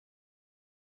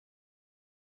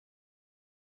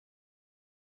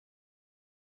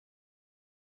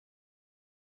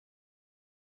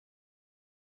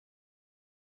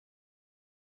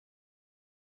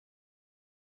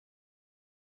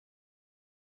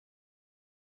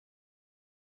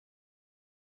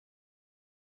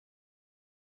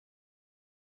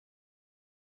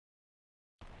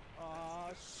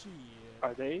shit.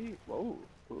 Are they? Whoa.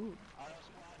 Ooh. Holy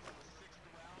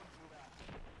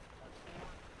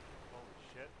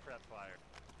shit, press fire.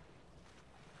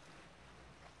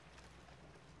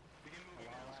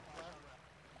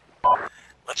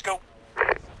 Let's go.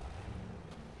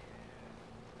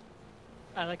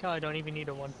 I like how I don't even need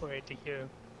a 148 to hear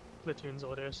platoon's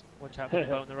orders. Watch out for the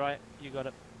boat on the right. You got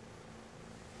it.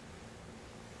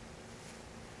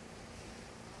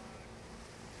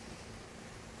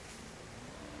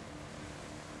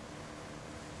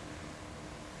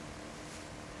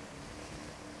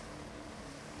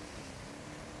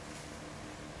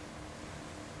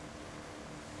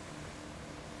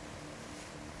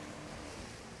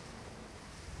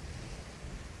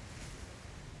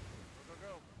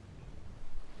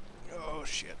 Oh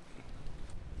shit.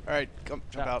 Alright, come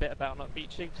jump That out. bit about not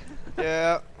beaching.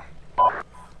 Yeah.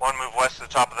 One move west to the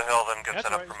top of the hill, then get That's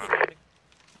set up right, for it's moving. good.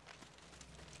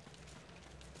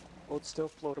 Boat's still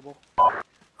floatable.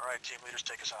 Alright, team leaders,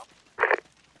 take us out.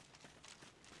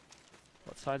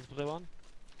 What side's blue on?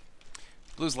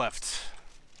 Blue's left.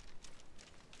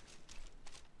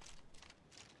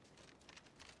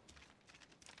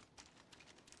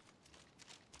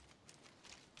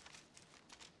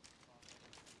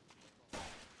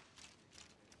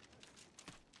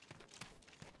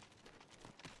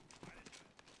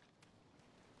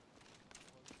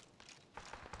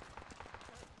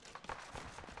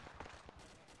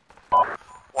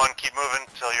 One, keep moving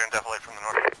until you're in defilade from the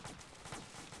north.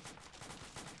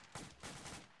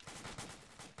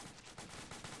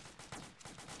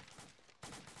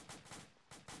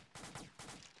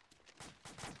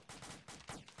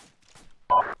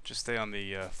 Just stay on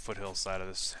the foothill side of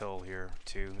this hill here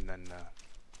too, and then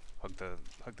hug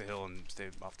the hill and stay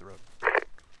off the road.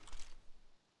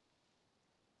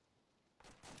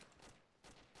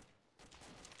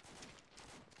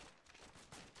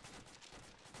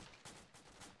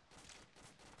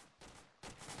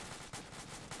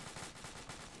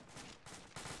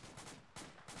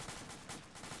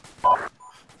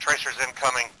 Tracers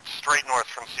incoming straight north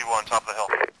from C1, top of the hill.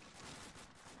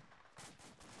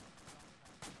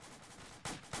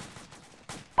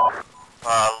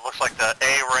 Looks like the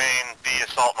A rain, B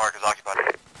assault mark is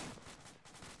occupied.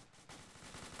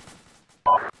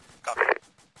 Copy.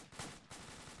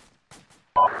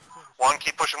 One,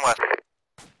 keep pushing west.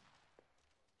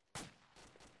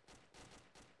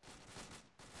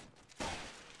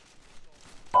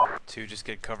 Two, just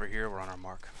get cover here. We're on our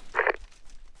mark.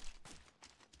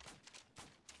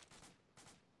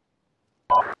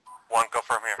 One, go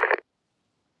firm here.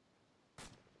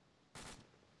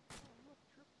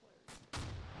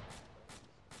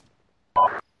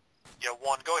 Yeah,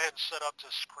 one, go ahead and set up to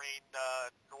screen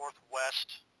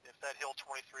northwest. If that hill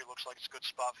 23 looks like it's a good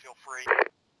spot, feel free.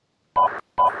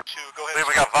 Two, go ahead.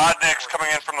 We got Vodniks coming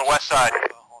in from the west side.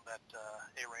 On that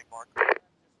A-ring mark.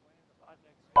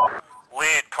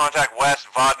 Lead, contact west,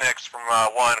 Vodniks from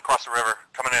 1 across the river,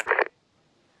 coming in.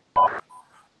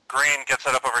 Green, get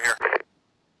set up over here.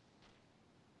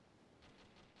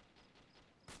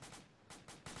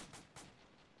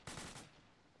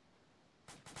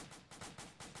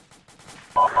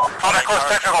 Contact close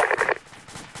technical.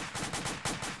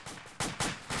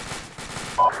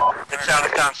 It's down,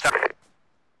 it's down, it's down.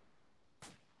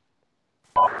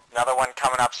 Another one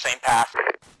coming up, same path.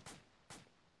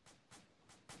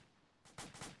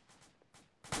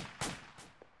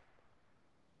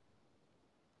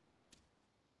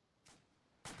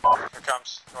 Here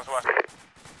comes, northwest.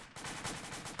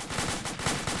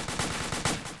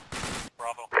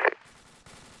 Bravo.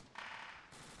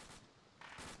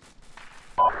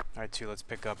 Alright, two, let's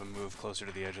pick up and move closer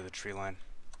to the edge of the tree line.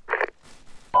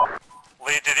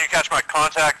 Lead, did you catch my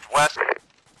contact west?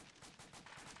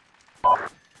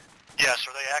 Yes,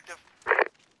 are they active?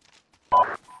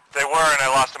 They were, and I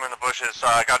lost them in the bushes.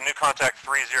 I got a new contact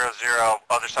 300,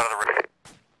 other side of the river.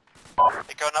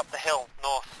 They're going up the hill,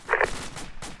 north.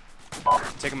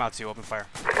 Take them out, two. Open fire.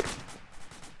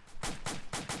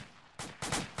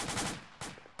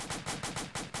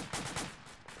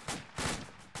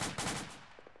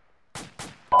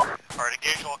 Alright,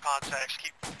 engage all contacts,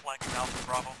 keep flanking Alpha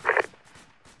Bravo.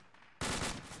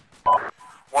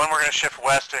 One, we're going to shift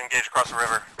west to engage across the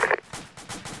river.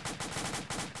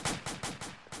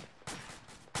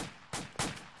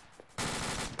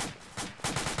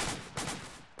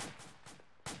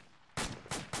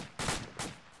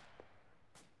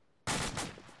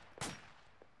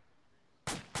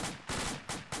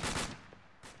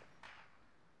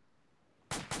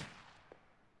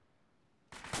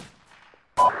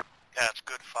 Yeah, it's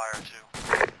good fire too.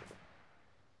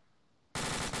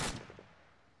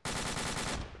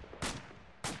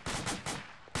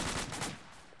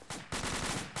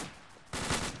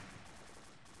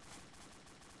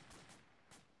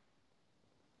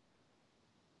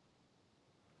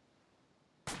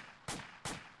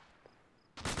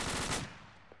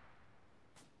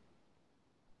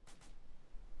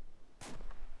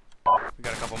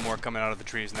 Couple more coming out of the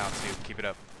trees now too. Keep it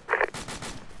up.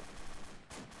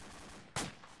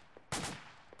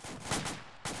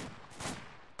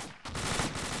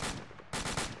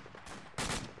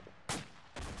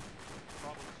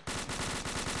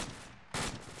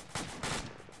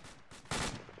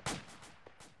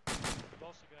 We've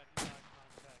also got EI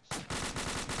contacts.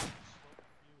 Slope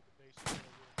view of the base of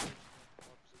where we're engaging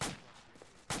our position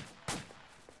across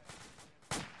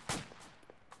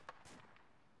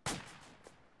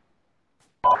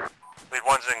the Lead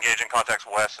 1's engaging contacts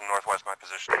west and northwest my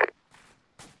position.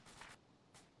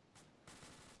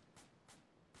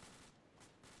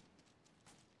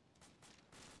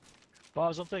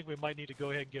 Bobs, I'm thinking we might need to go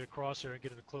ahead and get across there and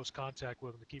get into close contact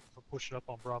with them to keep them from pushing up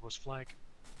on Bravo's flank.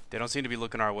 They don't seem to be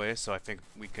looking our way, so I think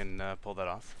we can pull that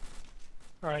off.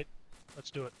 Alright, let's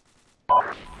do it.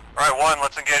 Alright, 1,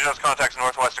 let's engage those contacts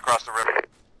northwest across the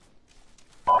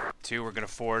river. 2, we're gonna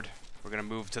ford. We're gonna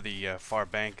move to the far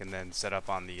bank and then set up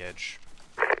on the edge.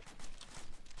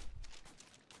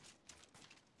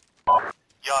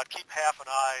 Yacht, keep half an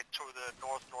eye to the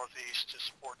north-northeast to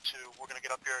support 2. We're going to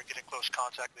get up here and get in close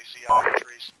contact with these EI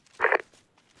trees.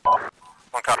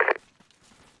 1 copy.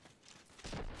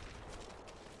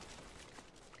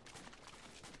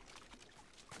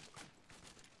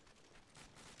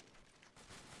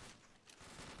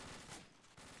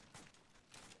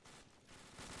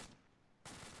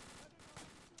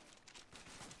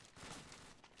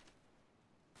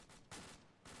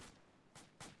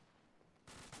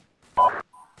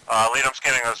 Lead, I'm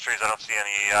scanning those trees. I don't see any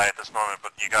EI at this moment,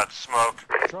 but you got smoke.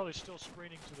 Charlie's still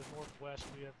screening to the northwest.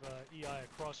 We have EI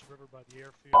across the river by the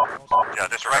airfield. Also Yeah,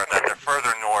 disregard that. They're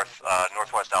further north,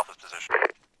 northwest Alpha's position.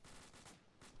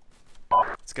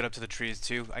 Let's get up to the trees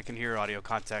too. I can hear audio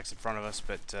contacts in front of us,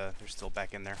 but they're still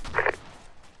back in there.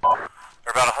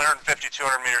 They're about 150,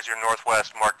 200 meters your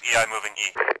northwest, marked EI moving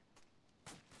E.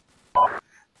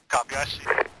 Copy, I see.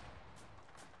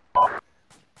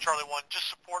 Charlie 1, just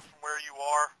support from where you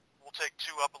are. We'll take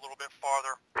 2 up a little bit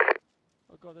farther.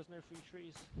 Oh god, there's no free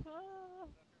trees.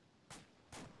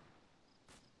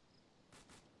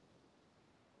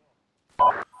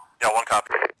 Ah. Yeah, 1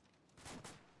 copy.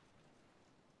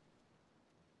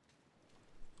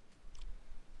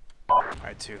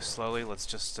 Alright, 2, slowly, let's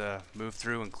just move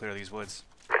through and clear these woods.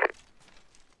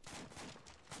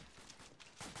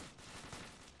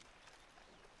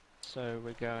 So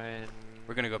we're going...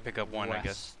 We're gonna go pick up 1, west. I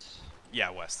guess. Yeah,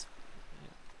 west.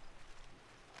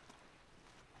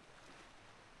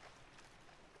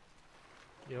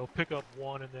 Yeah, we'll pick up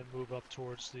 1 and then move up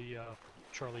towards the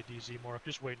Charlie DZ mark.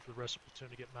 Just waiting for the rest of the platoon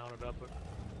to get mounted up, but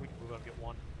we can move up and get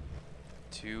 1.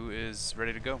 2 is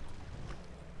ready to go.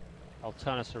 I'll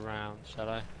turn us around, shall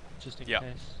I? Just in Yeah.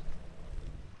 case.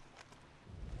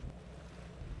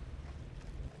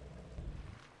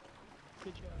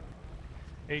 Good job.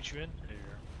 H, you in?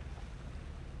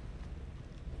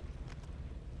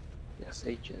 Yes,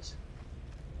 H's.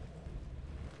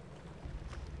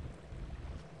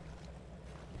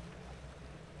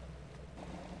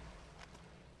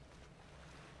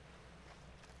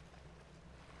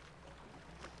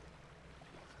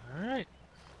 Alright.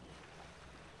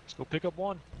 Let's go pick up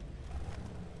 1.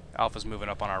 Alpha's moving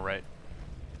up on our right.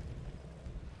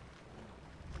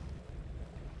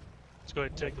 Let's go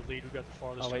ahead and take the lead. We've got the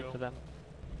farthest I'll to wait go. for them.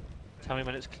 Tell me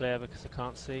when it's clear because I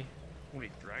can't see.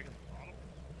 Wait, dragon bottom?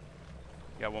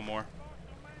 Got 1 more.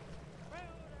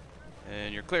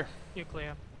 And you're clear. You're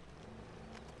clear.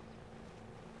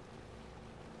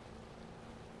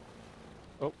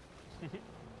 Oh.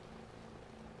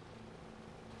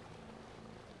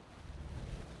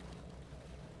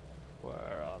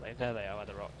 Where are they? There they are, by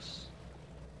the rocks.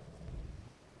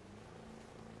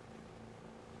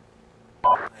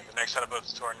 The next set of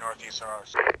boats to our northeast are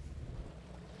ours.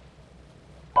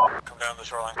 Come down the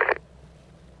shoreline.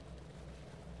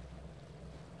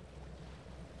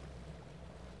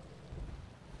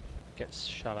 Gets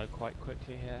shallow quite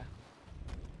quickly here.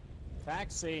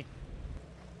 Taxi.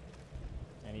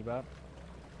 Anybody?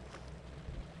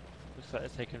 Looks like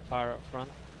they're taking fire up front.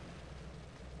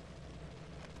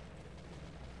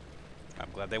 I'm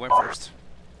glad they went first.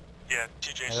 Yeah,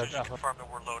 TJ says you confirm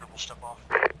that we're loaded, we'll step off.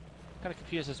 Kind of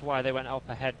confused as to why they went up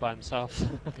ahead by themselves.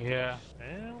 Yeah.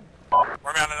 Well,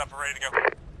 We're mounted up and ready to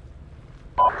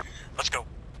go. Let's go.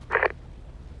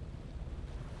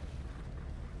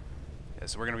 Yeah,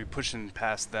 so we're gonna be pushing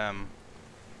past them.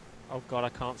 oh god, I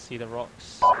can't see the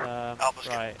rocks. Alpha's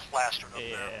Right. getting plastered up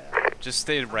there. Yeah. Just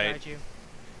stay I'll right. guide you.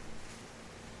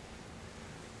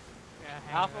 Yeah,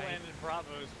 hang Alpha right. landed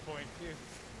Bravo's point too.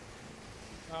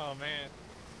 Oh man.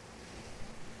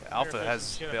 Alpha There's has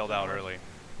some shit up bailed out north. early.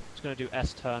 Just gonna do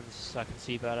S turns so I can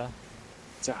see better.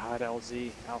 It's a hot LZ.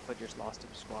 Alpha just lost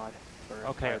a squad. For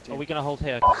Okay, our are team. we gonna hold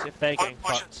here? Because if they're getting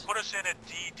Push fucked... put us in at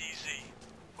DDZ.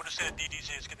 Put us in at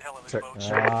DDZ. Let's get the hell out of these Check. boats.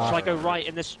 Shall I go right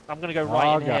in this? I'm gonna go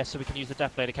right in God. here so we can use the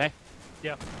death blade, okay?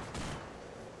 Yeah.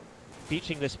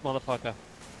 Beaching this motherfucker.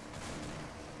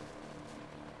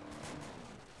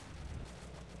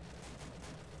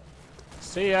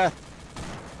 See ya.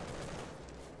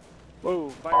 Whoa,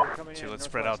 fire coming in. Two, let's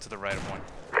spread out to the right of one.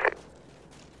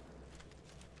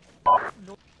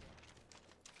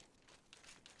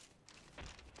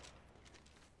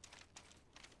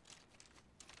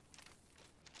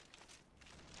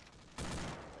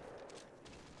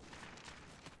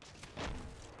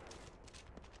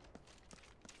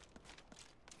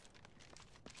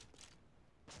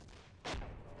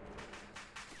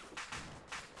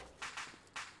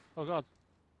 Oh god.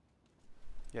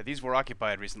 Yeah, these were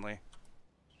occupied recently.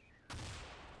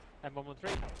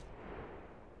 M113.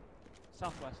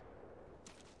 Southwest.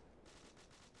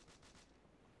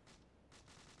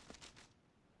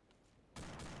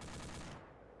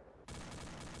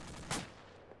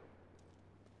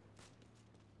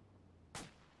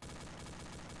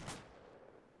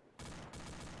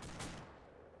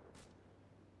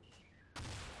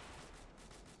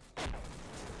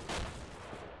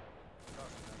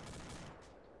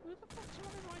 Who the fuck's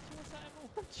running right towards that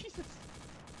M1? Jesus.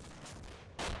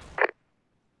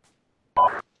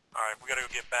 Alright, we gotta go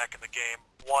get back in the game.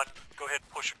 1, go ahead and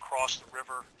push across the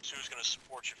river. 2's gonna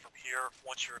support you from here.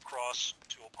 Once you're across,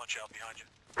 2 will punch out behind you.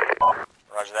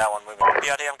 Roger that one, moving.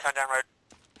 BRD, I'm coming down road.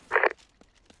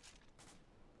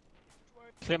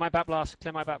 Clear my back blast,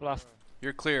 clear my back blast.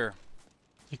 You're clear.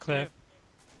 You clear?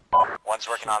 1's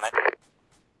working on it.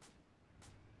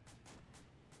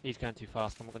 He's going too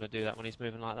fast, I'm not going to do that when he's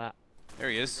moving like that. There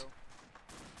he is.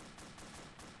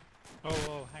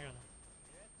 Oh, hang on.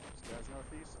 Guys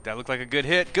northeast. That looked like a good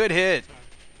hit. Good hit.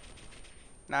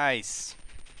 Nice.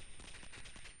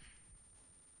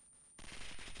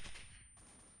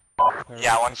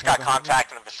 Yeah, 1's got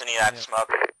contact in the vicinity of that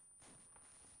smoke.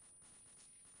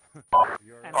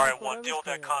 Alright, 1, deal with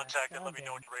that contact and let me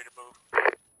know when you're ready to move.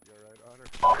 You're right,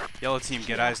 Otter. Yellow team,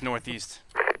 get eyes northeast.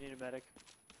 Need a medic.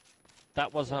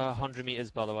 That was 100 meters,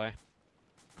 by the way.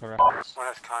 For reference. 1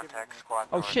 has contact, squad.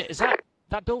 Oh shit, is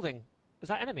that building? Is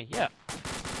that enemy? Yeah.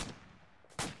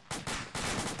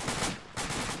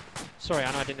 Sorry,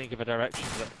 I know I didn't give a direction,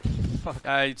 but fuck.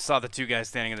 I saw the 2 guys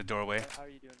standing in the doorway. How are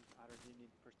you doing, Otter? Do you need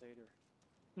first aid or?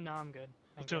 No, I'm good. I'm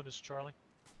Thank doing you. this, Charlie.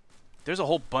 There's a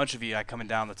whole bunch of EI coming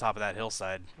down the top of that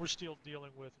hillside. We're still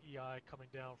dealing with EI coming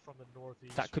down from the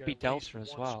northeast. That could We be got at least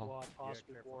Delta as one well. Squad,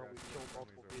 possibly careful, more. guys. We killed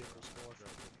multiple Enemies are vehicles north.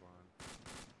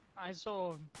 I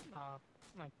saw,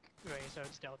 like, wait, so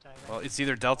it's Delta. I think. Well, it's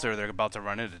either Delta or they're about to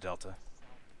run into Delta.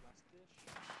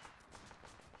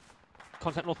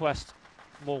 Contact northwest.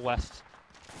 More west.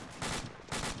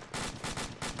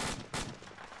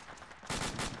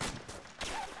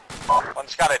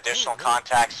 One's got additional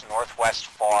contacts northwest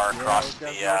far across the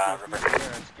river. I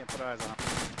just can't put eyes on.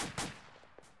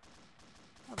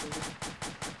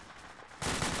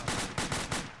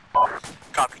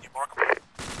 Copy, can you mark them?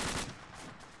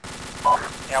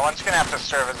 Yeah, 1's gonna have to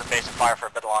serve as a base of fire for a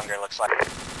bit longer, it looks like.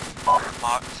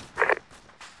 Marked.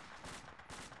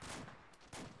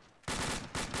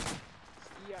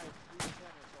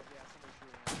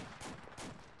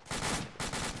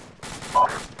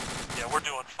 Yeah, we're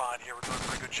doing fine here. We're doing a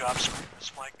pretty good job screening this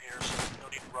flank here, so no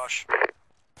need to rush.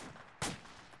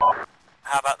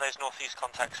 How about those northeast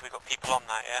contacts? We got people on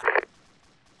that, yeah?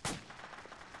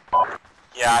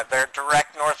 Yeah, they're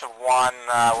direct north of 1.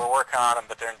 We're working on them,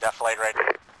 but they're in defilade right now.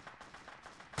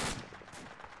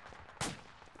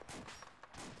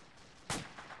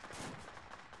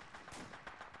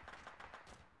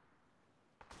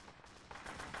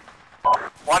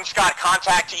 One's got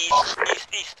contact east.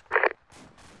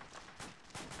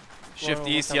 Shift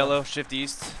east, yellow. Shift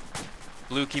east.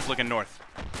 Blue, keep looking north.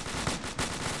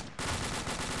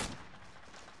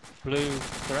 Blue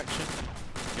direction.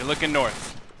 You're looking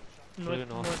north. Blue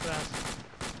north. Northwest.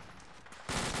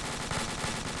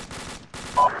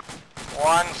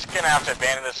 One's gonna have to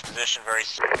abandon this position very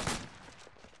soon.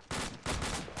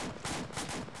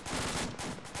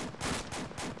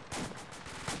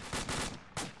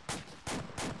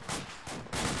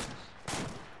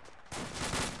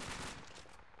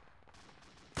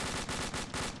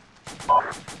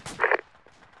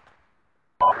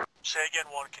 Say again,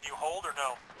 1. Can you hold or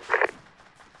no?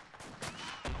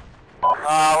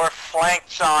 We're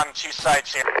flanked on 2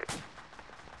 sides here.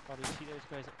 Probably see those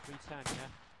guys at 310, yeah?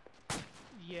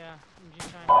 Yeah, I'm just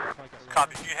trying Try to... to get around.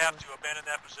 Copy. If you have to abandon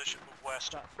that position, move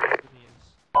west. About 300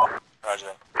 meters. Roger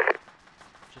that.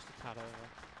 Just a powder.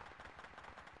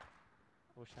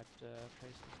 I wish I'd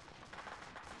traced it.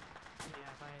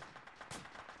 Yeah,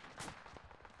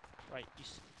 Right, you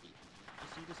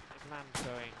see this land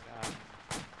going,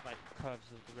 like curves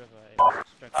of the river.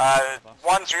 It's straight above us.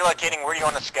 One's relocating. Where are you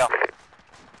on the scale?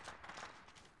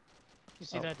 you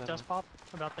see Oh, that never dust pop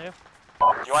about there? Do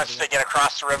you want us to get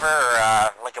across the river or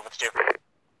link up with Stu?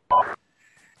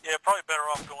 Yeah, probably better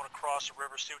off going across the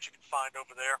river, see what you can find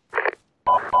over there.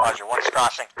 Roger, one's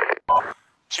crossing.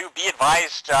 2, be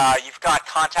advised, you've got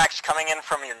contacts coming in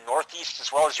from your northeast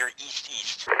as well as your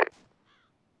east-east.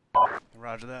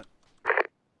 Roger that.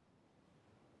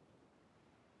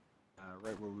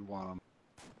 Right where we want them.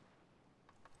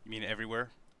 You mean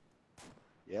everywhere?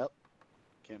 Yep.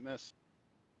 Can't miss.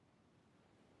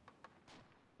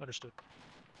 Understood.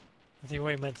 I think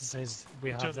what he meant to say is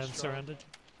we have Return to them strike. surrounded.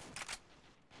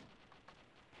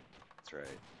 That's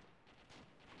right.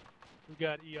 We've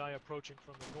got EI approaching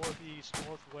from the northeast,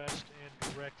 northwest, and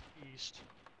direct east.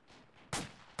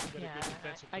 We've got Yeah, a good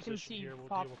defensive I can position see here. We'll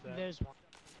pop. deal with that. There's one.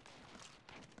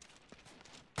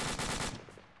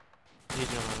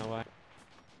 He's not on the way.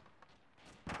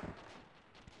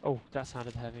 Oh, that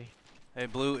sounded heavy. Hey,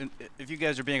 Blue, if you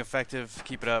guys are being effective,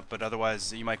 keep it up, but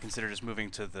otherwise you might consider just moving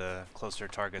to the closer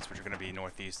targets, which are going to be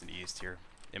northeast and east here,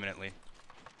 imminently.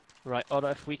 Right, Oda,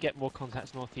 if we get more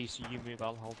contacts northeast, you move,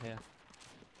 I'll hold here.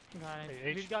 Right.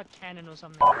 Hey, H. We've got cannon or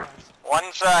something like that.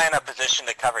 One's in a position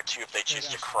to cover 2 if they choose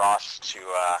to cross to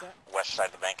west side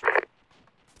of the bank.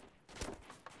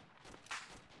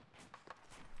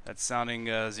 That's sounding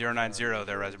 090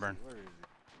 there, Reserburn. Where is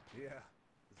he? Yeah.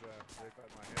 It's right by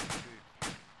my head. See.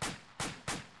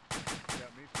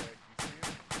 Got me tagged. You see him?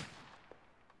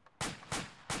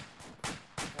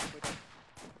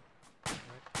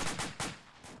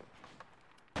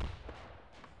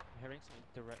 I'm hearing something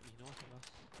directly north of us.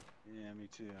 Yeah, me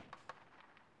too.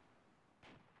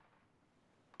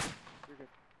 You're good.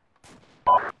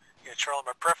 Yeah, Charlie,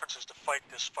 my preference is to fight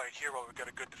this fight here while we've got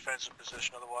a good defensive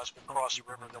position, otherwise if we cross the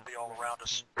river, they'll be all around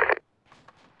us.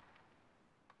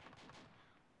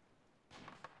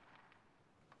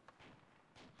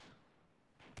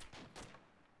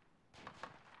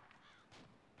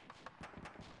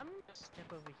 I'm gonna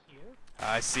step over here.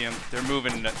 I see them. They're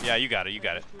moving. Yeah, you got it. You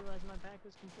got I it. just realized my back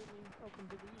was completely open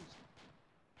to the east.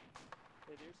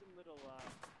 Hey, there's a little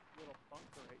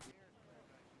bunker right here.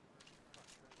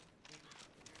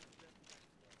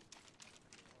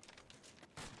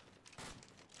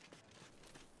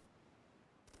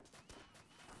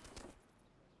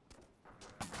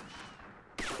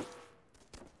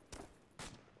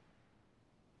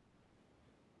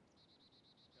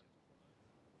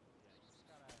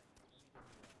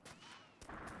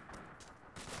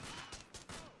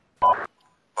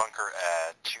 Bunker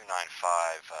at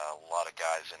 295, a lot of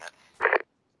guys in it.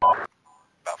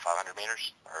 About 500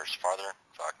 meters, or farther,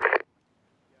 fuck.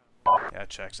 Yeah,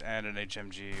 checks. And an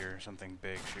HMG or something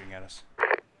big shooting at us.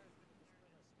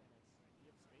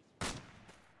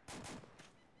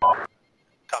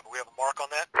 Copy, we have a mark on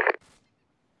that?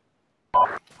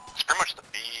 It's pretty much the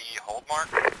B hold mark.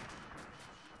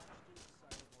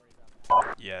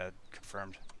 Yeah,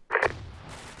 confirmed.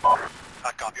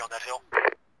 I copy on that hill.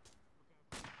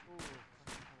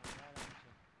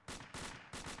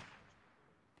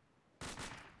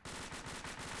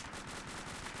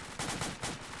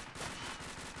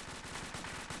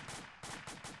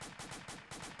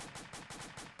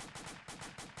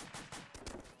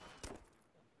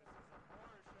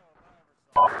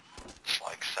 It's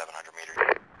like 700 meters.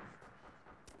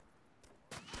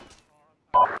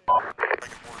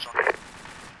 Making orders on it.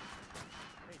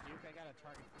 Hey Duke, I got a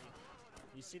target for you.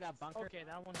 You see that bunker? Okay,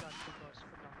 that one got too close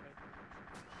for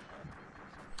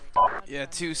Duncan. Yeah,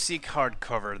 to seek hard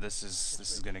cover. This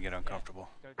is going to get uncomfortable.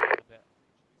 Go down a bit.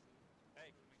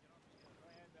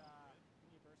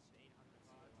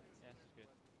 Yes, good.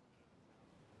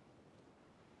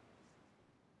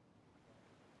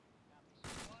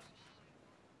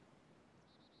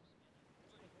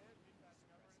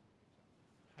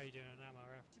 How you doing on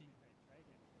MRFT?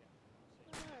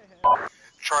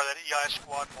 Charlie, that EI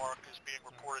squad mark is being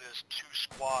reported as 2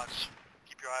 squads.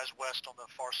 Keep your eyes west on the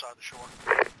far side of the shore.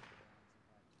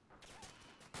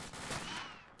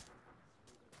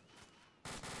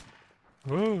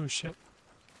 Oh shit.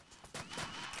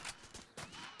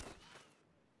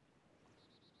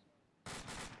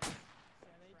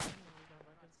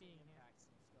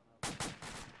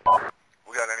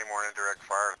 We got any more indirect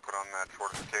fire to put on that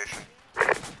fortification?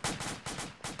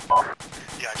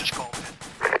 Yeah, I just called in.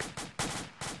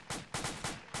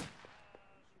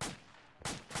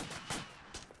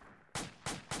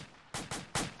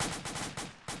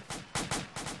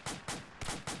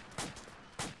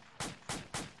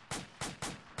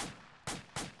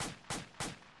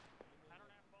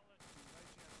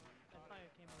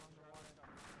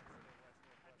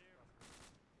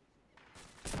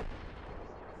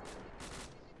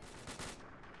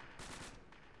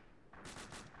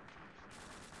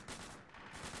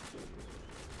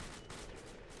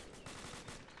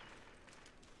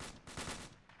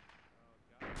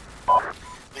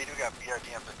 Lead, we got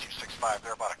BRDMs at 265.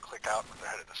 They're about to click out, but they're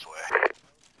headed this way.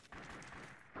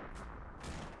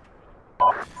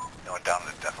 Going down to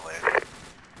the defilade.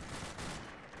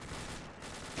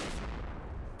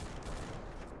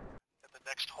 At the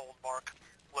next hold mark,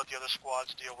 let the other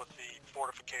squads deal with the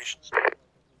fortifications.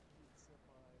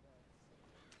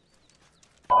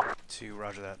 2,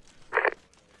 roger that.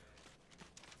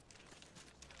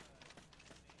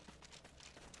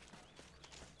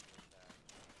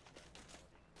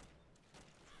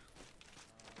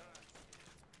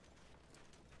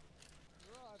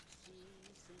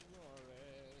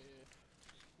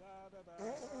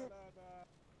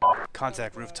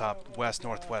 Contact rooftop, west,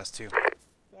 northwest, 2.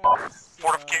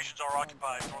 Fortifications are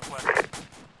occupied, northwest.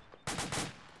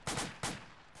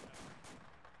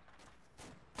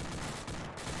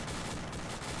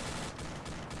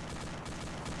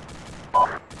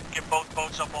 Get both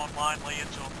boats up online, lay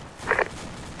into them.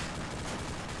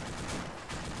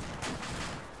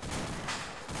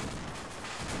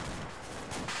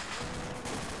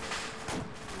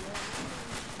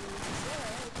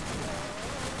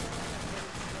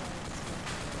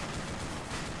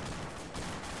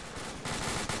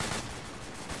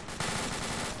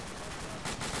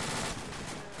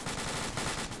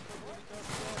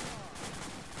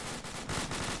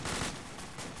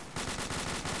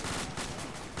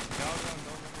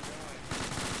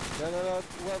 No,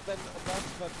 well then, that's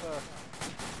but,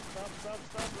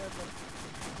 stop,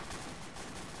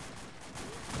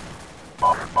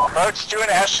 Redmond. Boats doing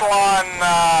echelon,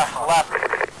 left.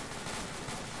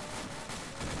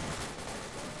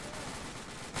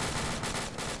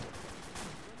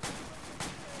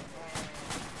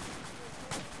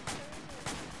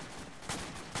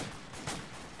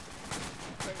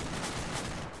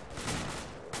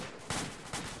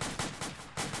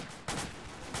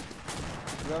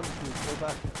 Ground crew, go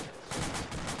back.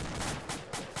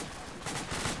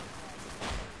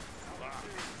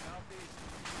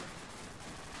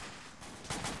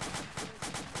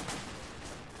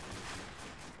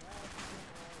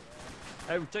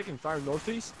 Hey, we're taking fire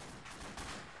northeast.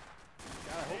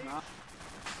 God, I hope not.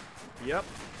 Yep.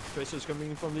 Tracers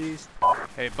coming in from the east.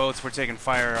 Hey, boats, we're taking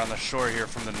fire on the shore here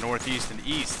from the northeast and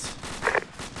east.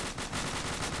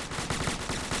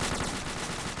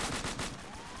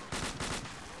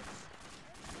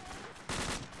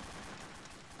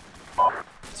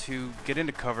 To get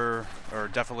into cover, or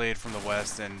defilade from the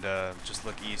west, and just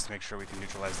look east, make sure we can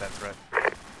neutralize that threat.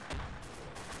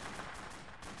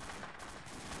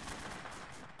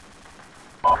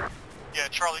 Yeah,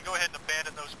 Charlie, go ahead and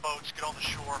abandon those boats, get on the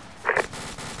shore.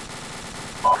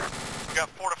 We got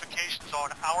fortifications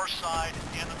on our side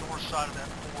and the north side of that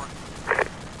fort.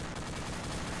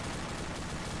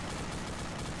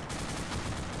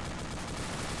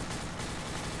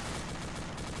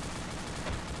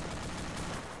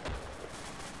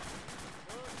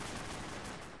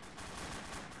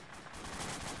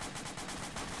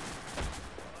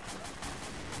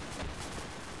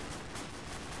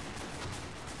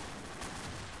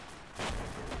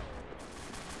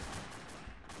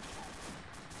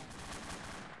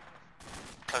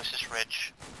 Closest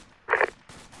ridge.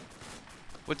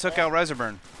 What took out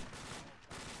Reserburn?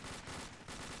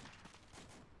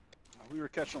 We were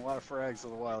catching a lot of frags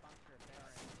of the wild.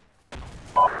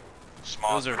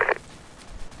 Small.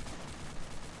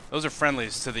 Those are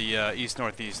friendlies to the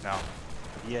east-northeast now.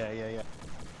 Yeah.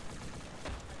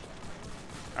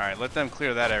 Alright, let them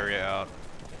clear that area out.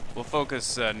 We'll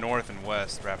focus north and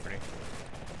west, Rafferty.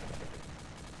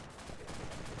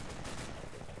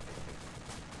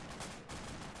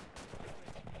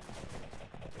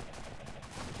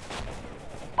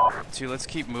 Two, let's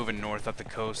keep moving north up the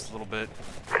coast a little bit.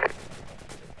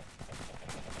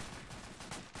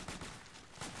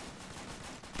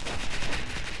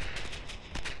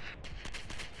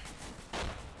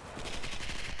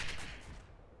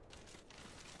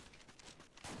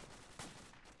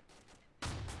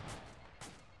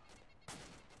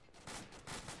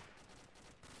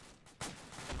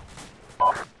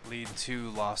 Lead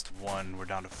 2, lost 1, we're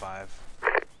down to 5.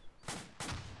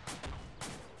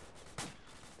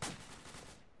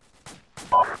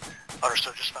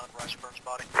 Understood, just found Reisburn's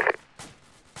body.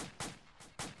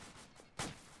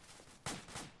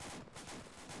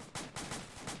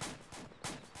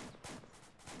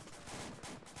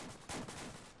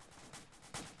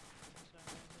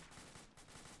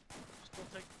 Still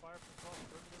taking fire from across the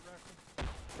river there, Rafferty?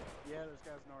 Yeah, those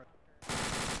guys north.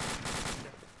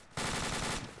 Yeah.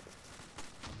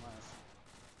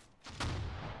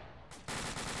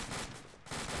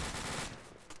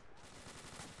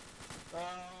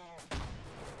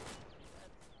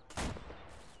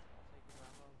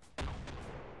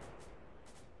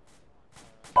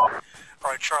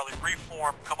 Charlie,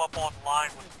 reform, come up on line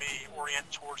with me,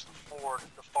 orient towards the ford,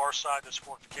 the far side of those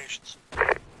fortifications.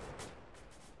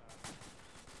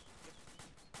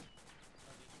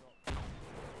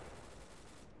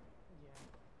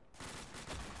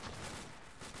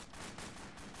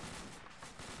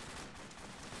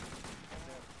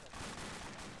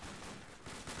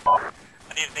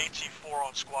 I need an AT-4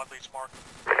 on squad leads, Mark.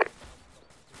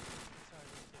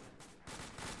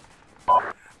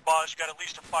 Boz, you got at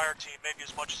least a fire team, maybe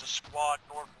as much as a squad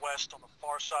northwest on the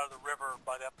far side of the river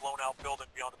by that blown-out building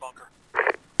beyond the bunker.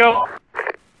 Go.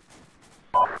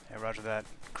 Yeah, roger that.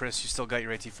 Chris, you still got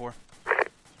your AT-4?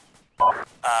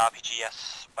 RPG,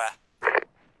 yes.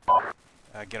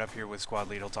 Get up here with squad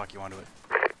lead. He'll talk you onto it.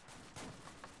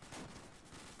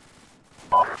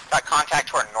 Got contact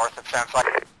toward north, it sounds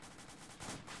like.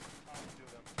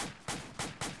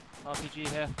 RPG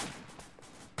here.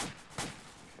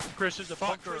 Chris is a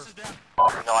bunker.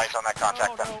 No eyes on that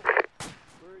contact, then.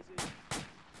 Where is he?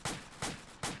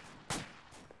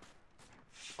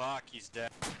 Fuck, he's dead.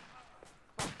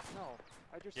 No,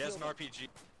 I just He has an healed RPG.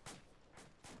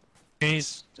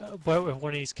 He's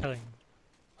when he's killing.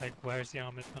 Like, where's the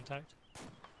armored contact?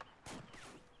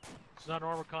 It's not an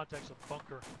armor contact, it's a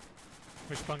bunker.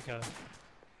 Which bunker?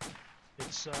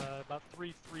 It's about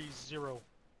 330.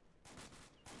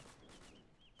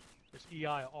 There's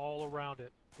EI all around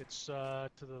it. It's to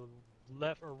the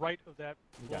left or right of that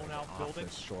blown out building.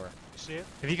 Sure. You see it?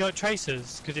 Have you got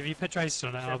tracers? Because if you put tracers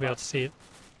on it, I'll be able to see it.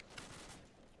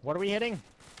 What are we hitting?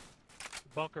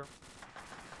 Bunker.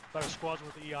 Got a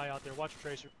squadron with the EI out there. Watch your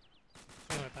tracer.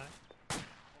 Anyway, back.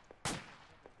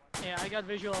 Yeah, I got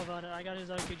visual on it. I got his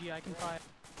RPG. I can fire.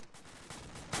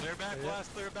 Clear back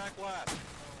blast, clear back blast.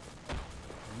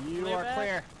 You Clear are back.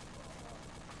 clear.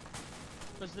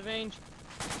 What's the range?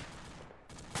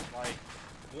 Like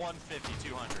 150,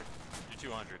 200. You're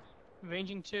 200.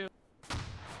 Ranging 2.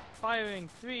 Firing.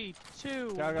 3, 2,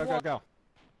 Go, go, 1. go, go.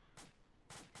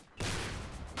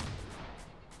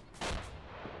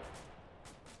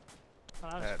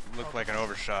 That looked like an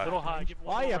overshot. Little high. Give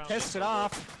one Oh, more you round. pissed it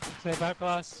off. Clear back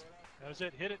glass. That was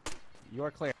it. Hit it. You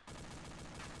are clear.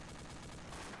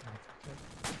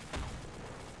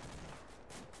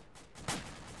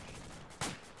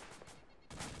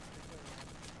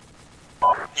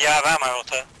 Yeah, I have ammo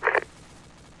with it.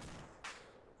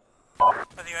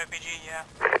 For the RPG, yeah.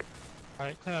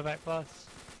 Alright, clear back glass.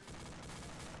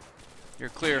 You're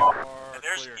clear. And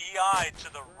there's EI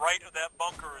to the right of that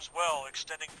bunker as well,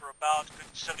 extending for about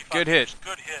 75 Good meters. hit.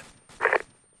 Good hit.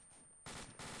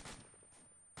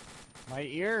 My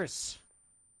ears.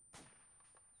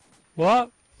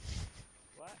 What?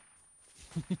 What?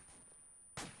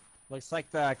 Looks like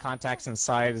the contacts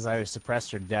inside as I was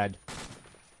suppressed are dead.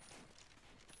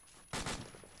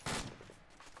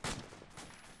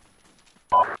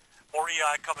 More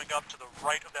EI coming up to the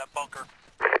right of that bunker.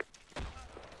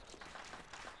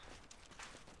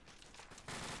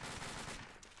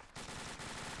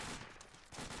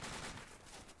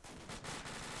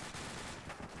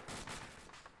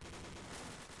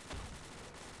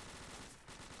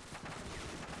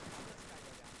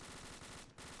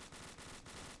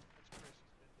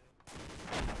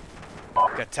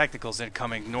 Got technicals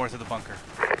incoming north of the bunker.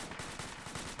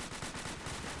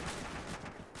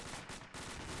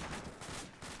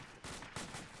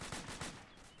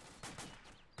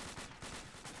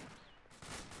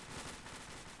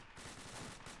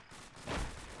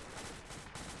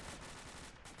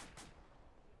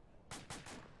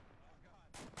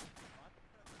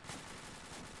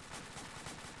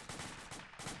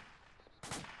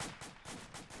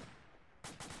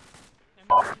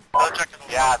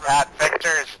 Yeah, that Victor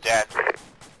is dead.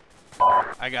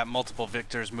 I got multiple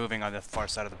Victors moving on the far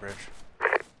side of the bridge.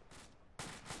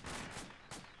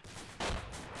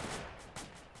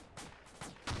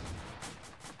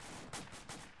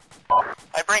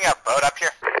 I bring a boat up here.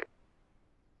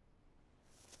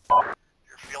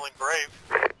 You're feeling brave.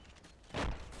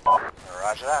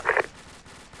 Roger that.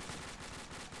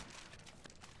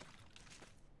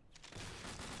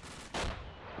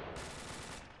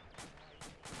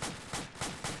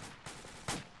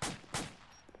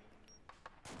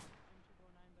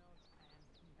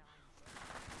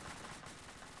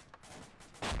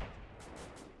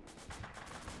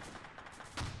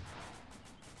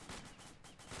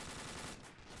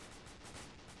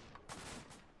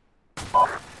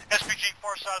 SPG,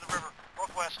 far side of the river,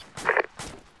 northwest.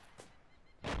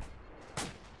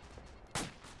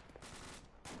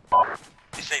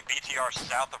 You say BTR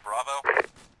south of Bravo?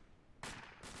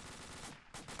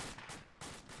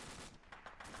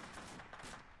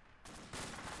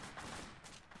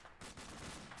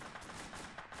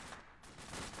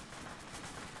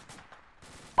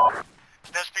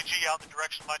 RPG out in the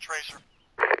direction of my tracer.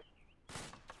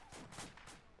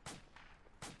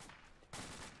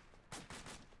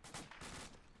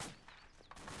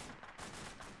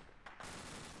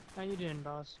 How you doing,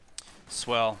 boss?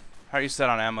 Swell. How are you set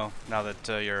on ammo now that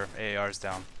your AAR's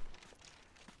down?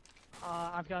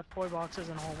 I've got 4 boxes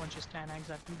and a whole bunch of Stanags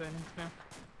I've been burning through.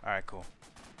 Alright, cool.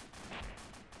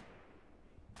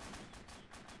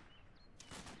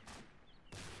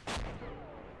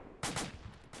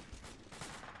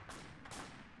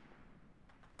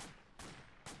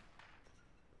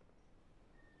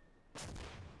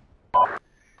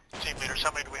 Team leaders,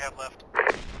 how many do we have left?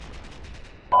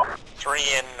 3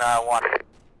 and 1.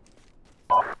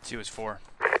 2 is 4.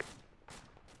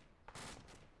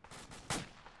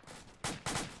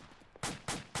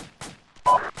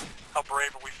 How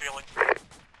brave are we feeling?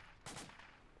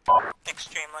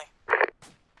 Extremely.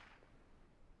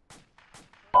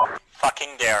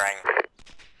 Fucking daring.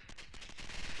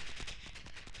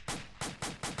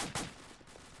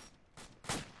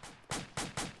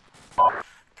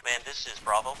 Command, this is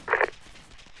Bravo.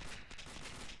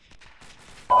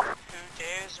 Who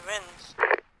dares wins?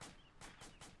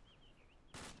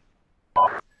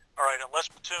 Alright, unless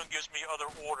platoon gives me other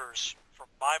orders, from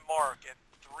my mark at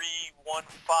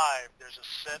 315, there's a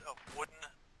set of wooden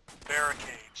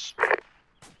barricades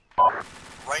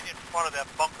right in front of that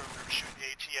bunker we were shooting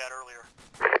AT at earlier.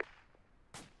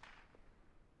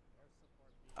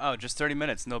 Oh, just 30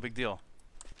 minutes, no big deal.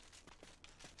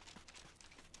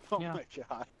 Oh Yeah. my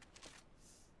god.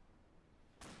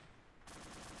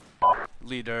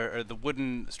 Lead, are the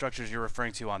wooden structures you're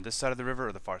referring to on this side of the river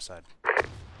or the far side?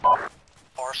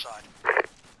 Far side.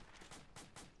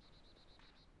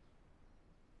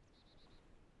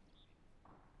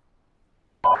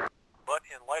 But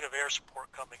in light of air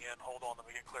support coming in, hold on, let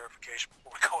me get clarification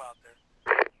before we go out there.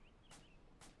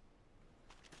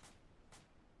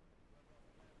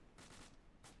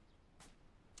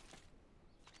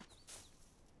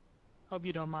 Hope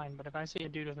you don't mind, but if I see a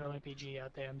dude with an RPG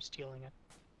out there, I'm stealing it.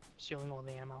 Stealing all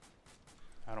the ammo.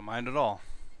 I don't mind at all.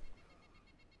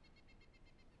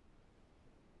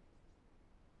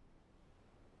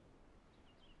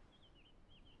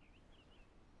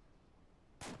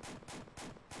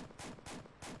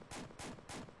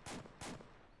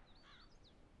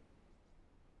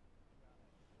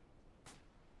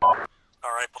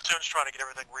 Alright, platoon's trying to get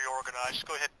everything reorganized.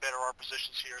 Go ahead and better our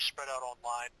positions here, spread out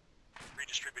online,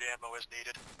 redistribute ammo as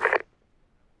needed.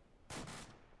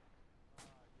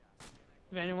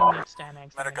 If anyone needs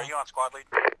Stanags, Medic, are you on squad lead?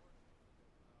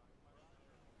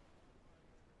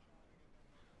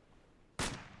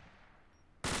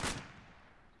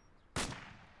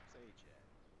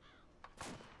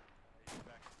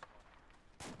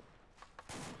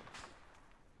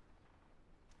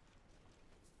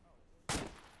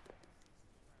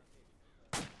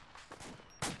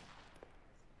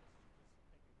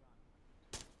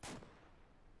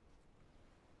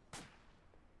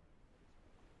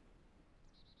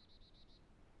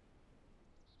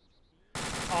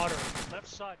 Otter, left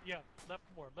side, yeah, left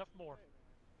more.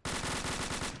 Yeah,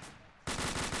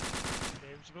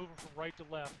 he's moving from right to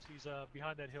left. He's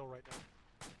behind that hill right now.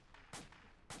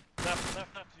 Left.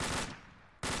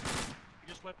 He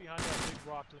just went behind that big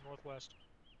rock to the northwest.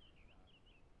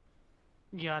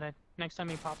 Got it. Next time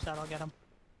he pops out, I'll get him.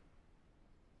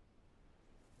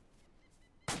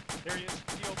 There he is,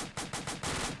 in the open.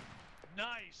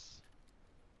 Nice!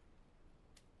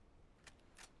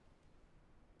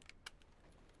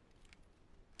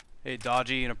 Hey,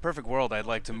 Dodgy, in a perfect world, I'd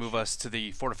like to move us to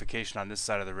the fortification on this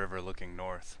side of the river looking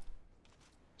north.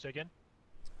 Say again?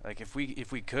 Like, if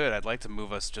we could, I'd like to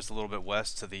move us just a little bit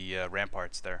west to the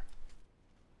ramparts there.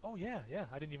 Oh, yeah,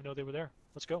 I didn't even know they were there.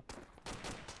 Let's go.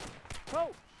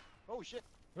 Oh! Oh shit!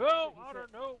 Oh, He's Otter,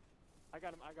 hit. no! I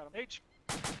got him. H.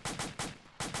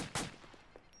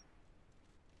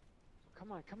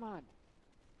 Come on.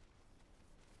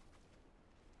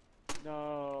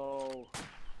 No.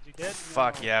 Is he dead?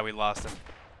 Fuck, yeah, we lost him.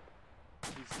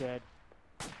 He's dead.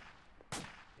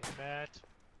 Yeah, Matt.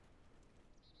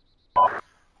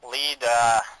 Lead,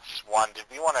 Swan, did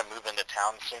we want to move into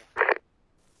town soon?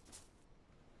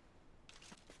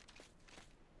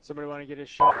 Somebody want to get his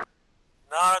shit?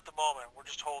 Not at the moment, we're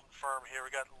just holding firm here.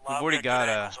 We got a lot We've already of got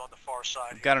angles on the far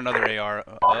side. We've got another AR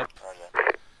up. Roger.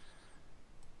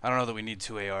 I don't know that we need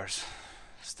 2 ARs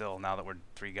still, now that we're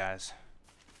 3 guys.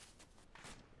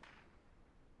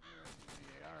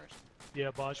 Yeah,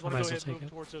 Boz, you I want might to go as ahead well and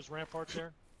move towards those ramparts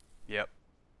there? Yep.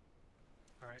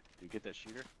 Alright. You get that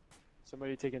shooter?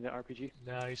 Somebody taking the RPG?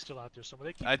 Nah, he's still out there somewhere.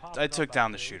 They keep I popping took up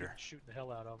down out the there. We've shooter. been shooting the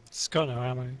hell out of them. It's got no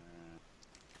ammo.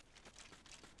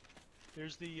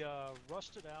 There's the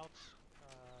rusted out,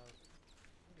 I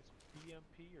think it's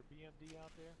BMP or BMD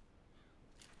out there.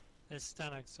 There's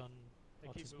Stanix on They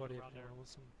keep Otis moving body around there.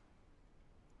 Wilson.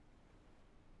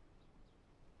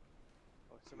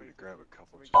 Oh, somebody grab a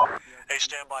couple. Hey,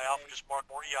 stand by. Alpha just marked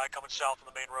more EI coming south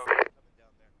on the main road.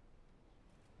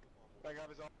 I got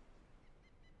his own.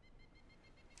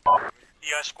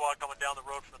 EI squad coming down the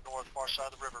road from the north, far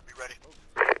side of the river. Be ready.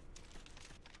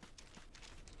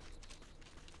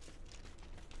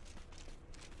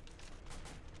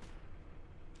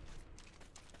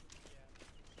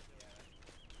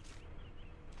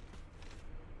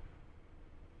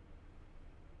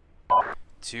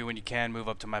 Two, when you can, move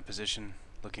up to my position,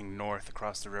 looking north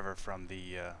across the river from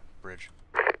the bridge.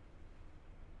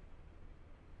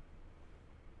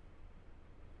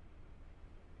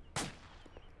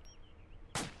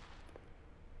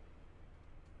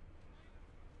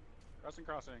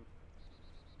 Crossing.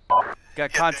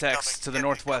 Got contacts to the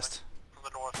northwest. From the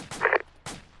north.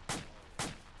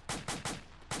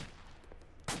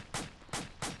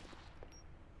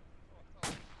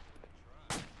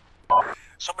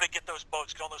 Somebody get those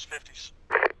boats. Get on those 50s.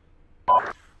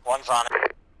 One's on it.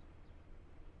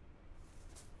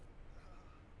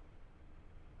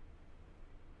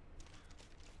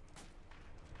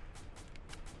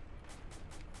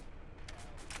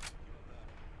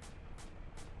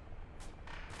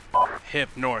 Hip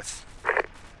north.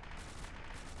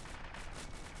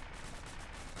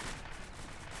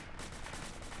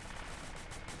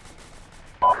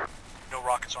 No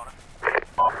rockets on it.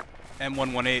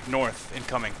 M118 north,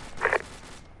 incoming.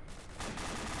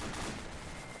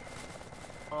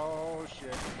 Oh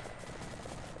shit.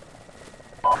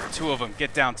 Two of them,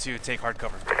 get down to take hard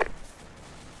cover.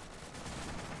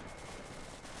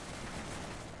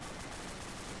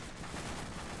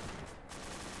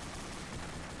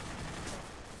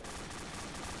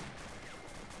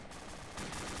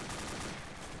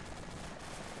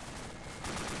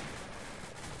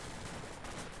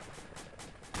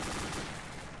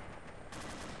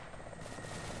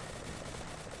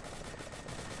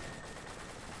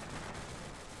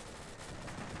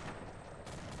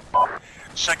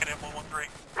 Second M113.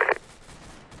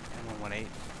 M118.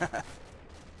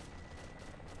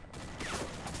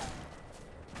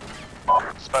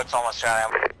 This boat's almost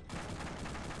out.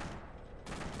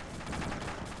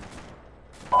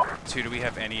 Two, do we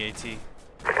have any AT?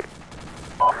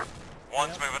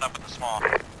 One's moving up in the small.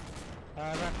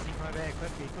 Rapidly right there,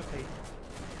 quickly.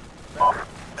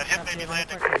 That hit may be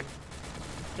landing. Quickly.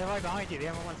 They're right behind you, the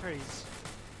M113s.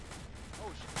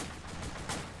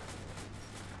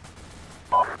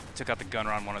 Took out the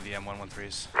gunner on one of the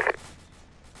M113s.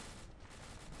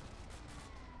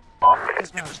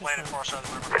 It was landed far side of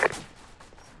the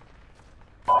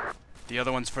river. The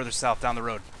other one's further south down the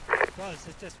road. Was,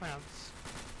 it just mounts.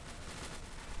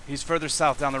 He's further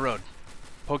south down the road.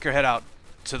 Poke your head out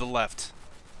to the left.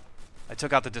 I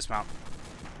took out the dismount.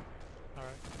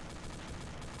 Alright.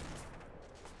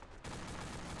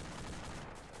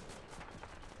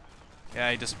 Yeah,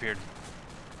 he disappeared.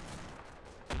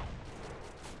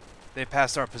 They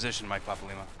passed our position, Mike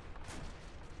Papalima.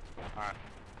 Alright.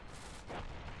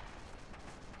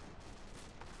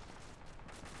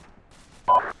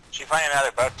 Did you find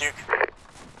another boat, Duke?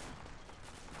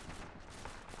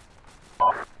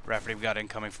 Rafferty, we got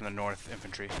incoming from the north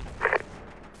infantry.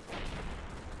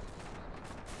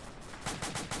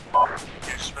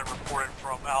 This has been reported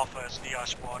from Alpha as the EI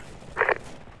squad.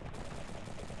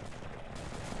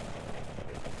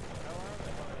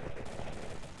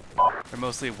 They're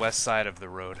mostly west side of the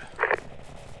road.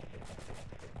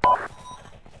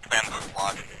 Command post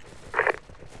lodge.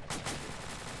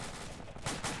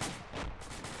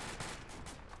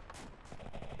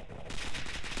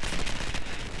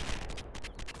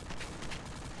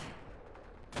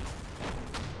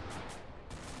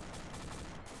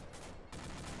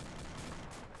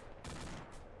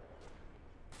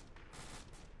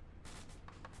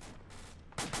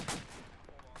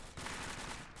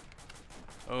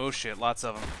 Oh shit, lots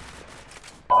of them.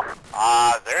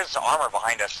 There's armor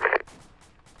behind us.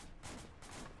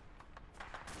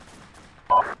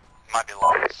 Might be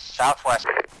low. Southwest.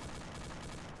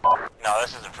 No,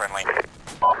 this isn't friendly.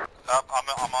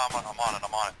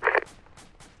 I'm on it.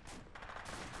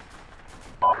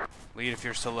 Lead, if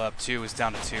you're still up, 2 is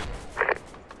down to 2.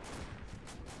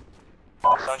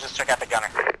 Someone just took out the gunner.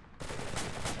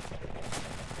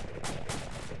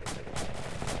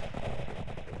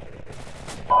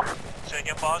 Say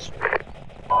again, boss.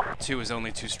 2 is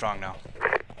only too strong now.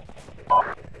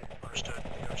 Understood.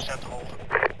 You just have to hold it.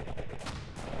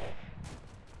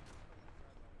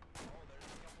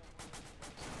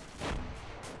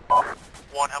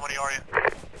 How many are you?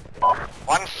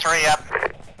 1-3 up.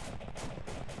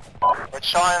 We're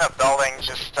showing a building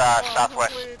just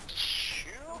southwest.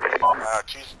 Oh,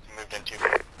 geez, moved into.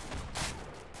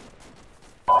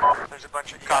 There's a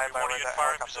bunch of copy. One of you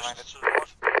firing positions to the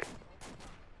north.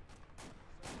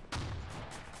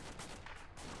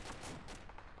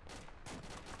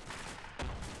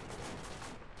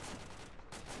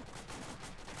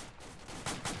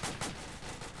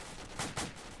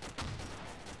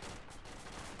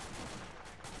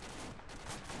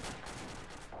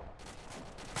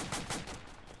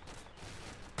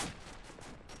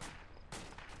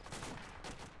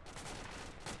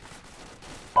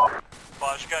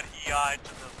 Boz, you got EI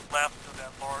to the left of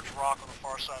that large rock on the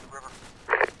far side of the river.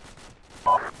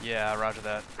 Yeah, roger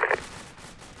that.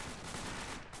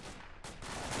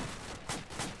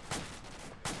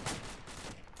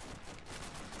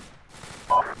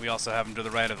 We also have him to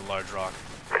the right of the large rock.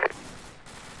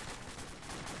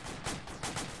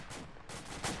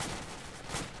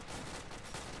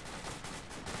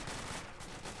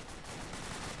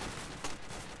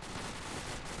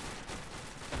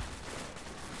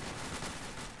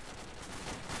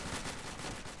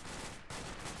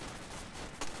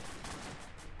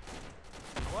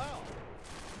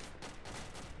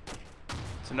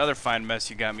 It's another fine mess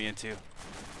you got me into.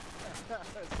 Sorry, man.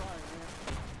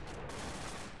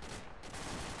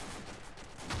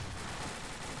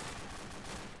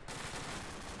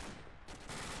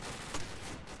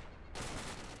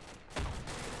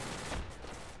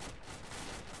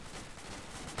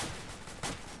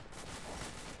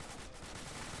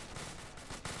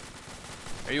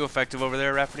 Are you effective over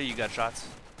there, Rafferty? You got shots?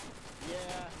 Yeah.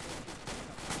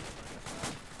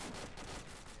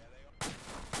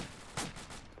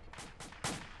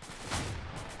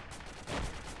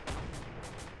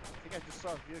 I think I just saw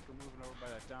a vehicle moving over by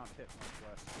that down pit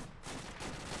northwest.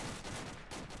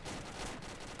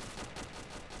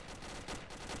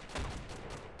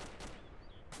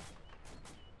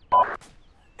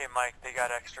 Hey Mike, they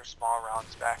got extra small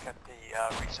rounds back at the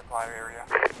resupply area.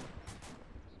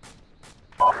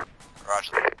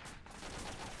 Roger.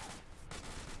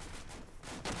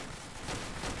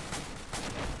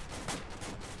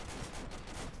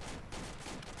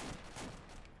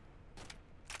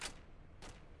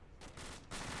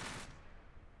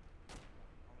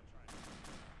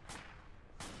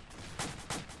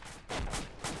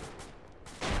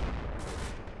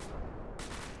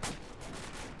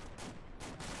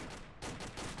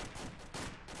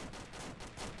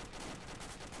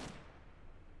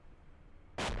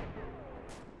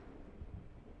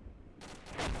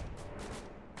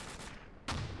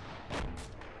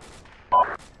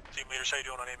 Team leaders, how you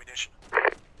doing on ammunition?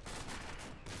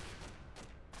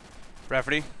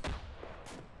 Rafferty?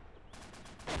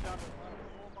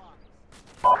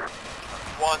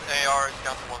 One AR is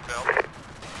down to one belt.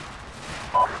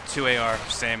 2 AR,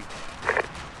 same.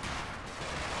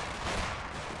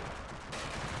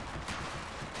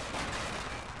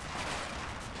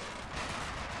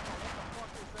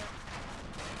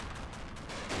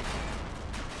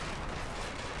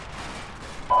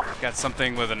 Got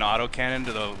something with an autocannon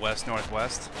to the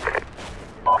west-northwest.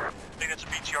 I think that's a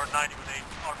BTR 90 with an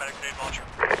automatic grenade launcher.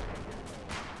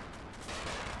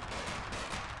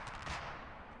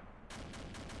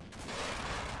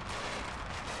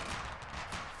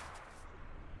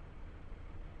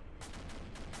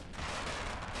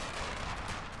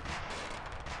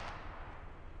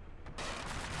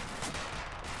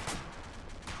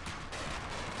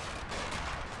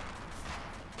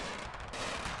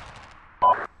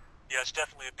 Yeah, it's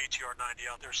definitely a BTR 90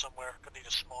 out there somewhere. Could need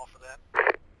a small for that.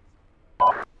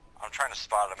 I'm trying to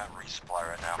spot him at resupply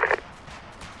right now.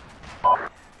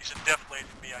 He's a definitely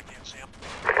for me, I can't see him.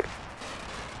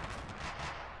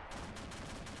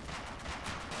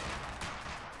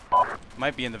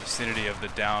 Might be in the vicinity of the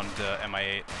downed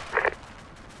MI-8.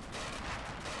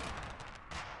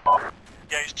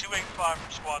 Yeah, he's 285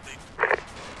 from squad lead.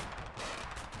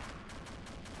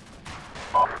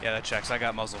 Yeah, that checks. I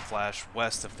got muzzle flash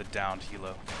west of the downed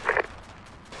helo.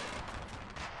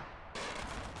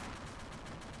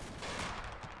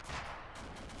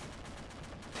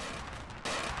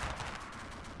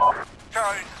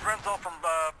 Charlie, this is Renzo from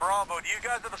Bravo. Do you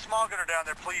guys have a small gunner down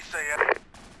there? Please say it.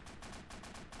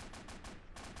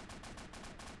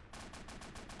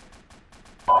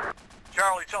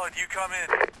 Charlie, do you come in?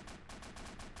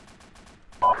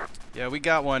 Yeah, we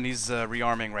got one. He's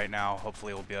rearming right now.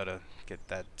 Hopefully we'll be able to get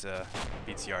that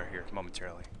BTR here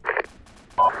momentarily.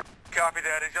 Copy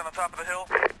that. He's on the top of the hill.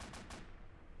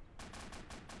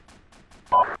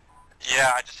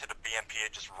 Yeah, I just hit a BMP.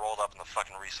 It just rolled up in the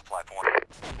fucking resupply point.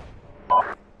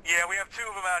 Yeah, we have 2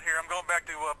 of them out here. I'm going back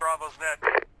to Bravo's net.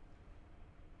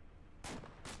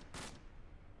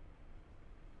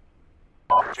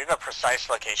 Do you have a precise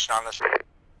location on this?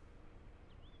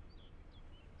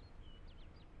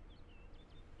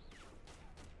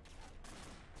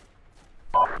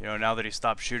 You know, now that he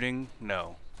stopped shooting,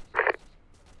 no.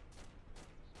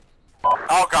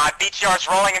 Oh god, BTR's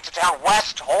rolling into town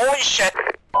west. Holy shit.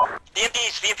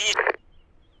 VMPs, VMPs.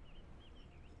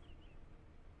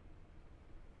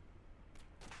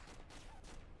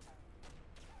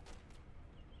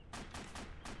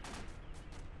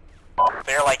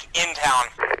 They're like in town.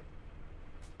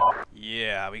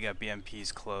 Yeah, we got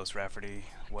BMPs close, Rafferty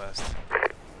West.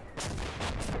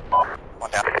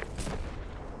 One down.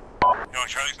 You know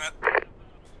Charlie's net?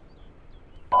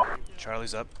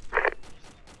 Charlie's up.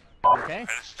 Okay.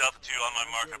 This is Delta 2 on my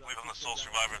mark. I believe I'm the sole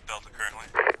survivor of Delta currently.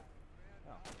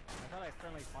 Oh, I thought I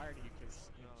friendly fired you because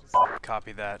you just...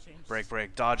 Copy that. Break,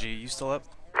 break. Dodgy, you still up?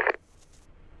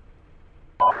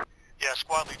 Yeah,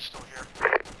 squad lead's still here.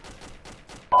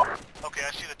 Okay,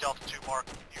 I see the Delta 2 mark.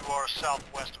 You are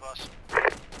southwest of us.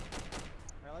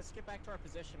 Alright, let's get back to our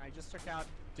position. I just took out...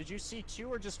 Did you see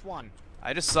 2 or just 1?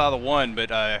 I just saw the 1,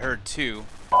 but I heard 2.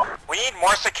 We need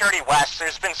more security west.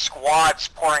 There's been squads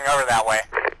pouring over that way.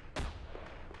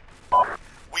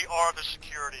 We are the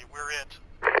security. We're it.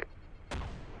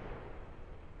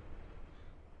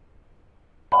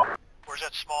 Where's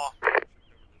that small?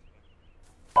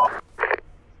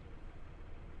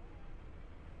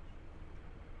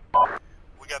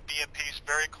 We got BMPs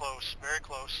very close, very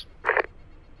close.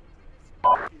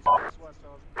 Or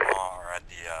at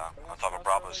the, on top of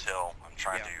Bravo's Hill. I'm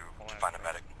trying to find a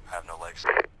medic. I have no legs.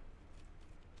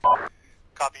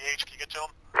 Copy H, can you get to him?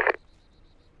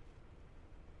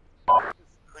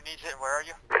 Who needs it and where are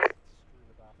you?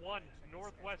 1,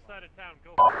 northwest side of town,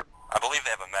 go. I believe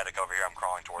they have a medic over here I'm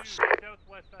crawling towards. 2,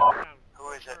 southwest side of town.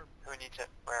 Who is it? Who needs it?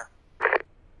 Where?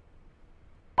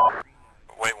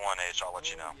 Wait 1H, I'll let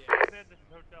you know. This is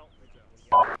hotel.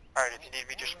 Alright, if you need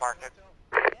me, just mark it.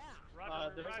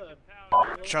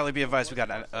 Charlie, be advised, we got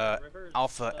an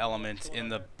alpha element in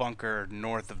the bunker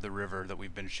north of the river that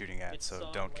we've been shooting at, so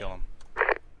don't kill him.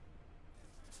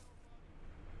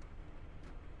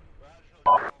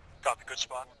 Copy, good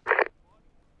spot.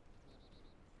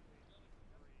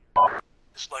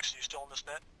 Is Lex, you still on this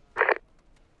net?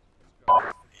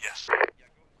 Yes.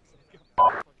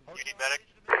 You need medic?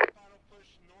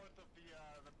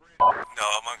 No,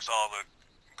 amongst all the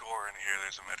gore in here,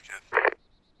 there's a med kit.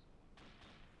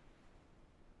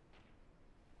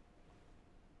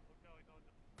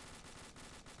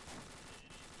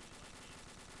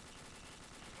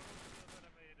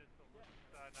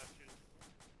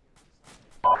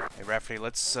 Hey, Rafferty,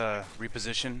 let's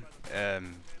reposition.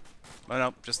 Oh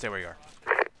no, just stay where you are.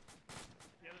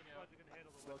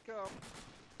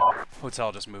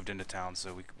 Hotel just moved into town,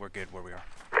 so we're good where we are.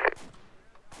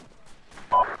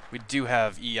 We do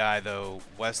have EI, though,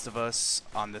 west of us,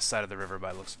 on this side of the river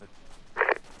by the looks of it.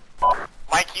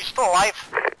 Mike, you still alive?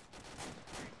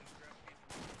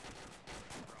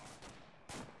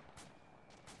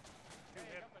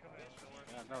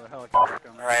 Another helicopter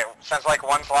coming. Alright, sounds like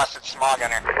one's lost its smog in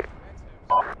here.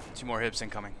 2 more hips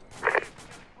incoming.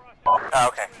 Oh,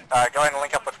 okay. Go ahead and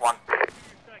link up with 1.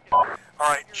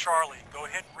 Alright, Charlie, go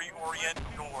ahead and reorient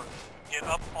north. Get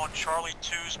up on Charlie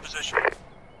 2's position.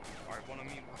 Alright, one of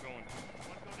me, we're going.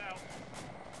 Let's go now.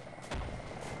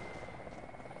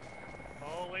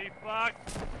 Holy fuck!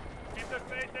 Keep this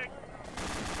basic!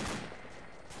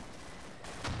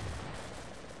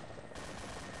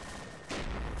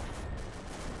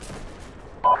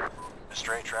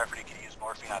 Mr. H. Rafferty can use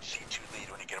morphine on C2 lead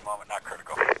when you get a moment, not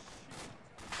critical.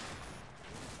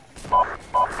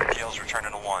 Kills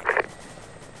returning to 1.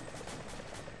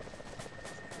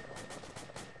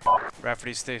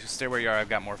 Rafferty, stay where you are. I've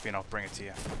got morphine. I'll bring it to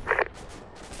you.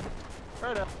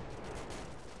 Right up.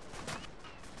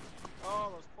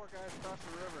 Oh, those poor guys across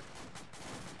the river.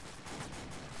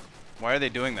 Why are they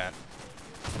doing that?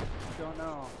 I don't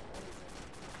know.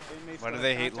 Why do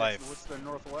they hate life? What's the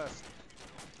northwest?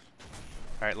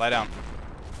 Alright, lie down.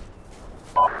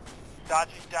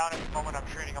 Dodgy's down at the moment, I'm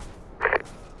shooting him.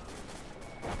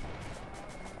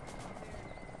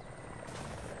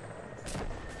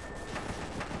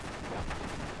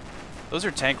 Those are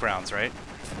tank rounds, right?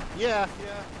 Yeah,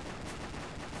 yeah.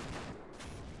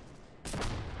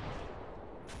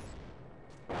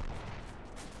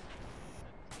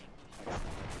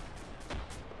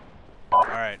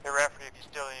 Alright. Hey, Rafferty, if you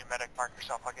still need a medic, mark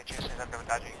yourself. I'll get you as soon as I'm done with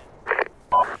Dodgy.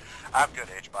 I'm good,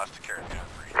 H-Boss, to carry me on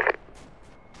 3.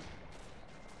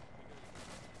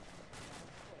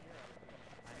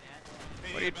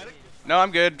 What are you, No,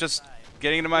 I'm good. Just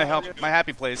getting into my my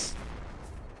happy place.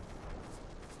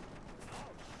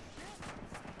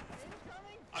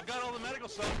 I've got all the medical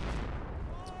stuff.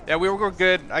 Yeah, we're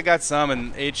good. I got some,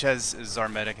 and H is our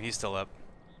medic, and he's still up.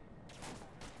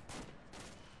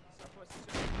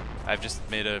 I've just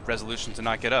made a resolution to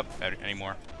not get up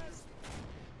anymore.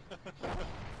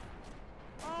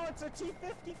 Oh, it's a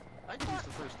T-50. I can use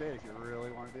the first aid if you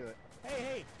really want to do it. Hey,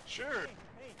 hey. Sure.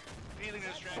 Hey. Anything to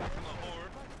distract you from the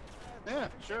horde. Yeah,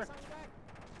 sure.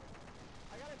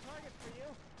 I got a target for you.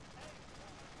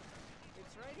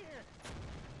 It's right here.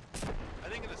 I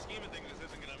think in the scheme of things, this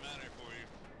isn't going to matter for you.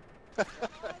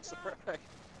 That's alright.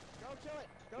 Go kill it.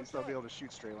 Go At least I'll be able to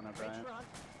shoot straight when I'm trying.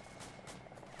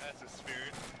 That's the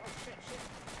spirit. Oh, shit, shit.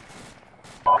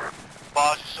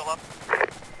 Boz, you still up?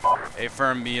 A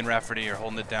firm, me and Rafferty are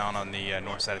holding it down on the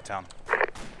north side of town.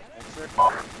 Thanks, sir.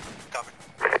 Copy.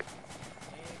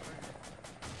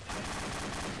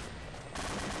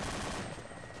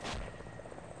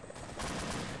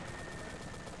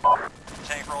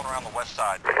 Tank rolling around the west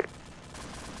side.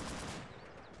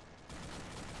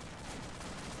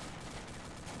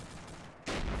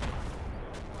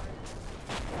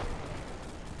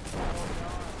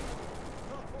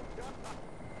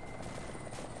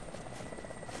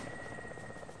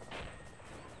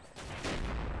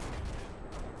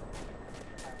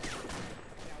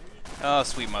 Oh,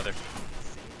 sweet mother.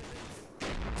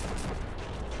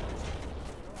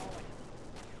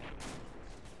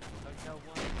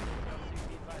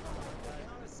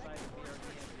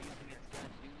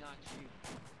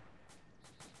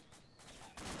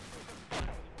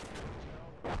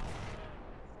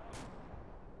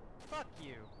 Fuck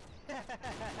you.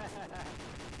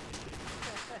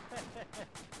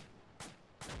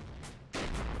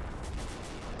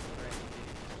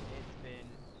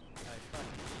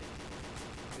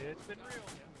 It's been real.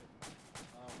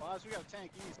 Boz, we got a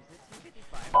tank east.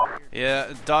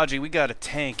 Yeah, Dodgy, we got a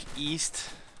tank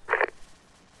east.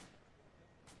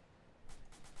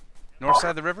 North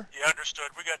side of the river? Yeah, understood.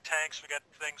 We got tanks, we got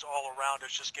things all around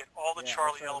us. Just get all the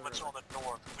Charlie elements on the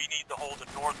north. We need to hold the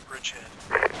north bridgehead.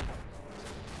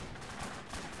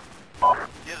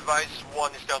 The advice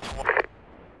 1 is down to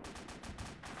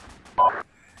 1.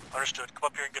 Understood. Come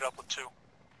up here and get up with 2.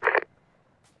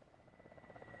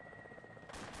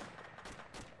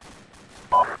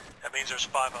 That means there's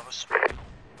 5 of us.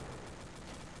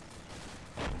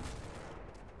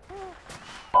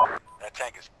 That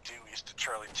tank is due east of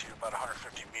Charlie 2, about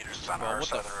 150 meters. It's on our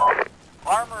side of the river.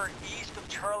 Armor east of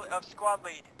Charlie of squad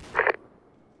lead.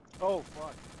 Oh,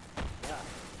 fuck. Yeah.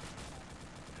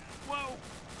 Whoa!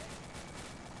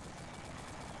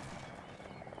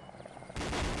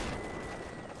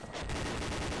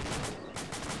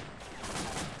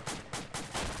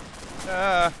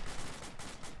 How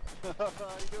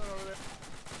you doing over there?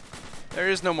 There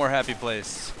is no more happy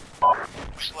place.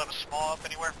 We still have a small up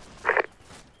anywhere?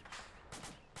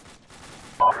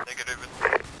 Negative.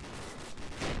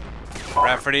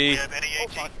 Rafferty, Do you have any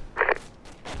AT?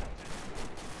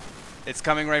 it's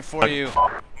coming right for you.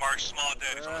 Mark small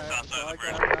dead. It's on the south side of the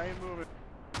bridge. I ain't moving.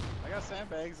 I got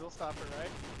sandbags. They'll stop it, right?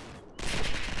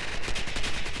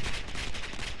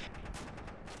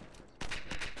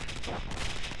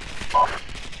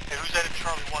 Hey, who's that in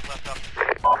Charlie 1 left up?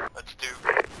 That's Duke.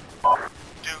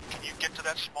 Duke, can you get to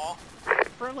that small?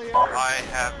 Friendly air. I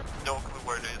have no clue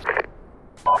where it is.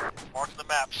 Mark the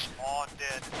map, small and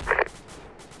dead.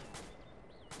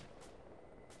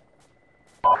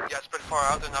 Yeah, it's pretty far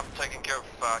out, and I'm taking care of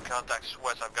contacts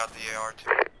west. I've got the AR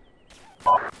too.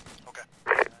 Okay.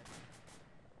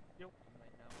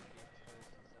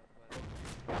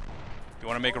 You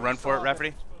want to make a run for it,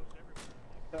 Rafferty?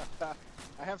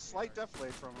 I have slight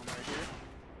deflate from them right here.